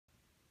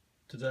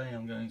Today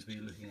I'm going to be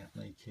looking at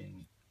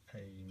making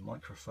a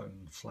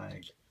microphone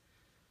flag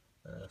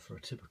for a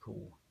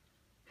typical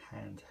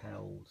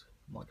handheld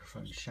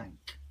microphone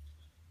shank.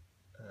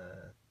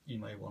 You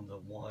may wonder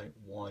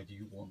why do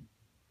you want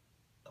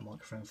a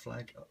microphone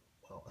flag?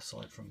 Well,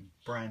 aside from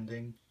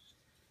branding,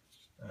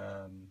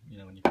 you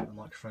know, when you put the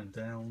microphone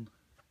down,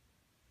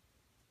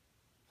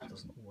 it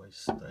doesn't always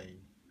stay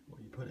where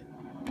you put it,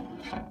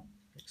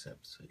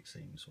 except it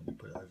seems when you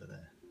put it over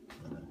there.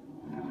 I don't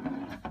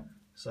know.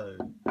 So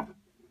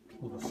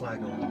with a flag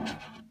on,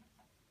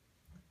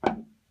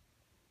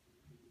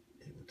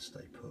 it would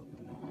stay put,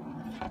 wouldn't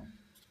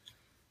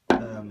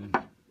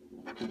it?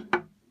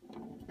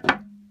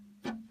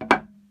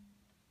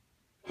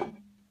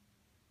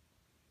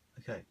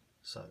 Okay,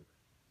 so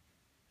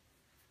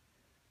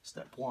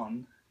step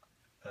one,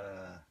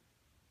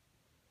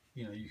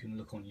 you know, you can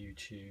look on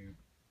YouTube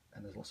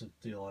and there's lots of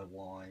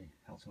DIY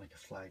how to make a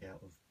flag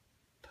out of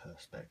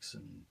perspex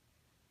and,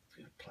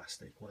 you know,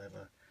 plastic,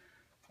 whatever.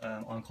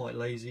 I'm quite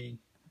lazy,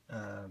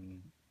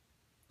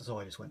 so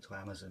I just went to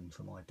Amazon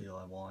for my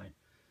DIY,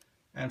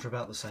 and for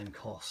about the same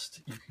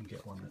cost you can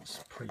get one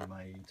that's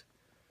pre-made.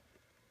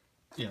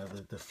 You know,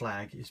 the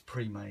flag is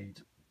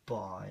pre-made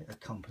by a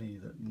company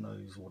that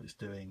knows what it's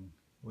doing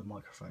with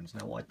microphones.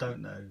 Now what I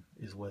don't know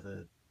is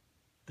whether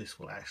this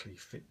will actually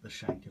fit the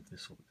shank of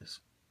this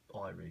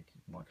iRig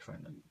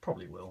microphone. It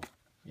probably will,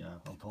 you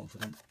know, I'm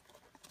confident.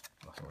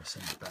 I can always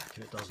send it back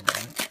if it doesn't,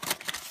 right?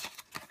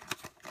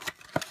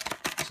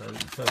 So the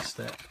first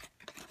step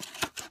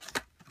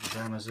is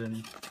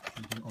Amazon.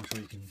 I'm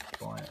sure you can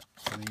buy it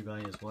from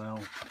eBay as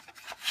well.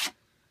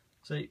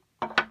 See,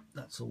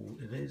 that's all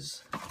it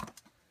is.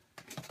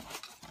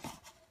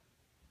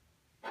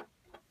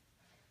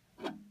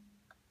 And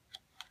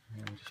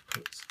we just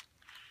put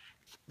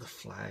the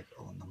flag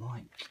on the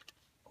mic,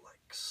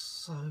 like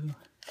so.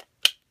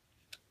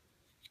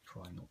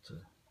 Try not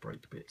to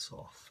break bits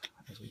off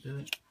as we do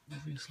it,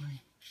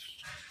 obviously.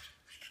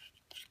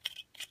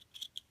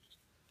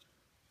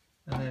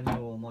 And then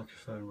your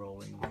microphone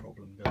rolling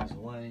problem goes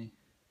away.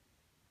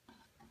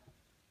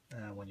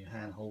 And when you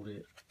hand hold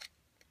it,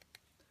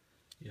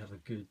 you have a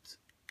good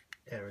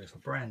area for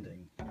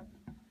branding.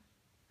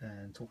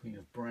 And talking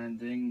of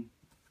branding,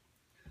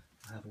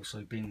 I have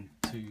also been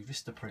to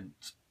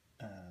Vistaprint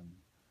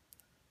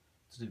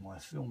to do my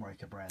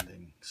Filmmaker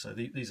branding. So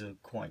these are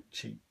quite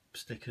cheap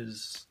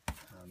stickers.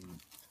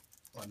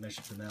 I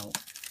measured them out.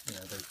 You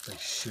know, they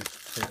should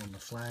fit on the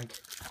flag.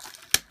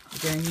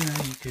 Again, you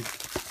know, you could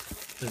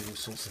do all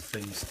sorts of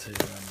things to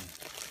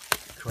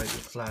create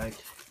your flag,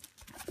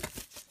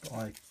 but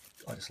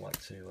I just like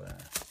to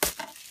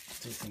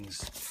do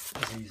things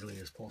as easily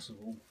as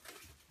possible,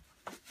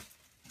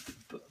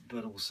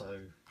 but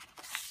also,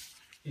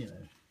 you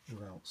know,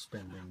 without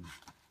spending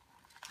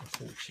a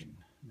fortune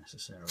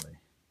necessarily.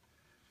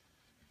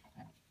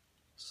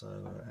 So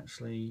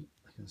actually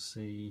I can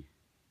see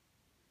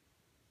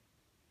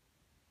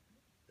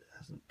it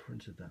hasn't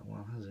printed that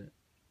well, has it?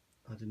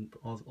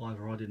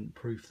 Either I didn't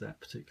proof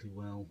that particularly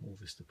well, or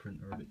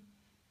Vistaprint are a bit,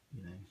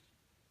 you know.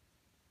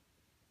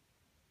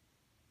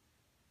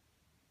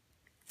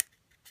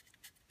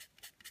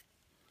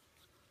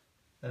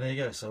 And there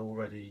you go. So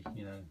already,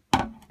 you know,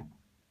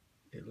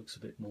 it looks a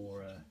bit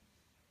more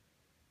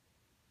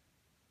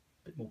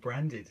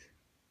branded.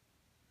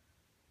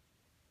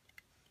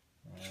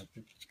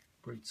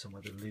 Read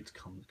somewhere the lid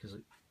comes, because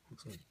it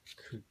looks like it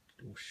could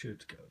or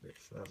should go a bit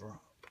further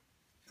up.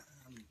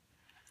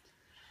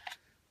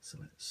 So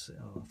let's see.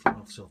 Oh,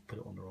 I've put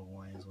it on the wrong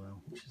way as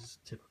well, which is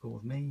typical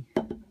of me.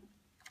 So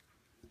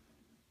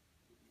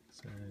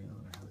I don't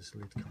know how this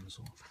lid comes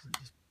off. Does it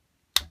just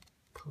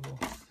pull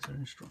off? Is there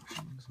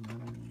instructions? No.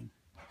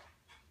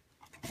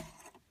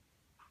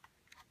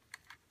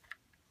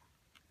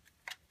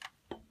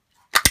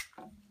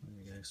 There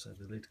we go. So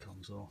the lid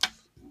comes off.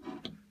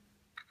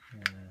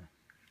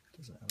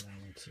 Does that allow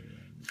me to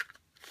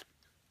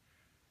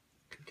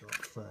go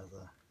up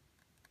further?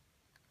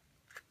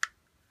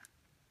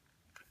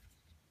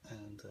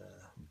 And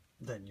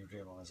then you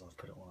realise I've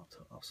put it on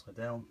upside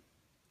down.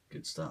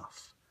 Good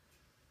stuff.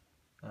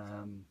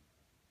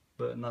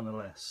 But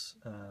nonetheless,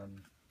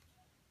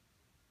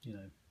 you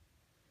know,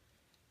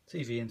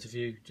 TV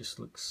interview just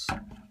looks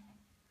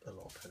a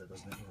lot better,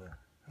 doesn't it, with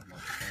a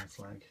microphone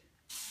flag.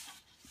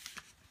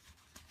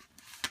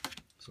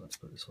 So let's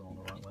put this one on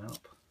the right way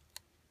up.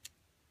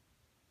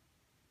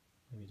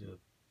 Maybe do a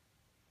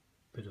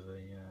bit of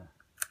a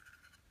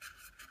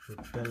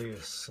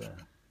rebellious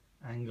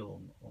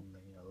angle on the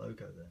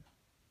logo there.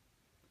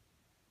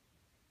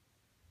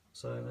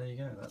 So there you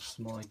go, that's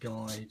my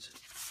guide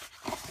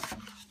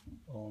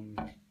on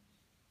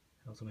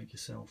how to make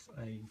yourself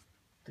a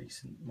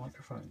decent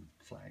microphone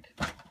flag.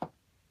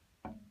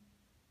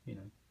 You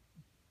know,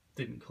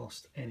 didn't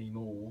cost any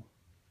more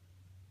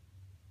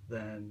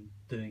than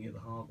doing it the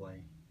hard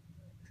way,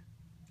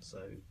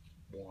 so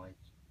why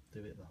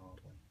do it the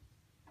hard way?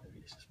 Maybe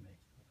it's just me.